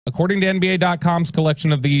According to NBA.com's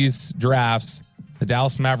collection of these drafts, the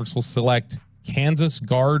Dallas Mavericks will select Kansas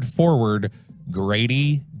guard forward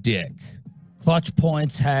Grady Dick. Clutch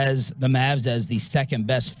Points has the Mavs as the second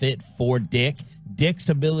best fit for Dick. Dick's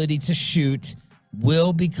ability to shoot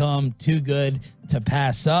will become too good to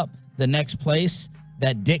pass up. The next place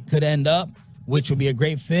that Dick could end up, which would be a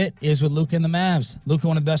great fit, is with Luka and the Mavs. Luka,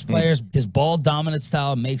 one of the best players. His ball-dominant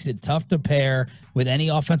style makes it tough to pair with any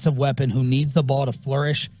offensive weapon who needs the ball to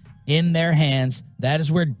flourish in their hands. That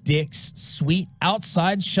is where Dick's sweet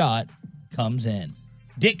outside shot comes in.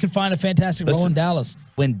 Dick could find a fantastic role in Dallas.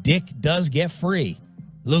 When Dick does get free,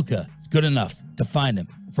 Luka is good enough to find him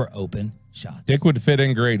for open shots. Dick would fit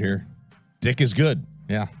in great here. Dick is good.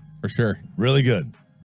 Yeah, for sure. Really good.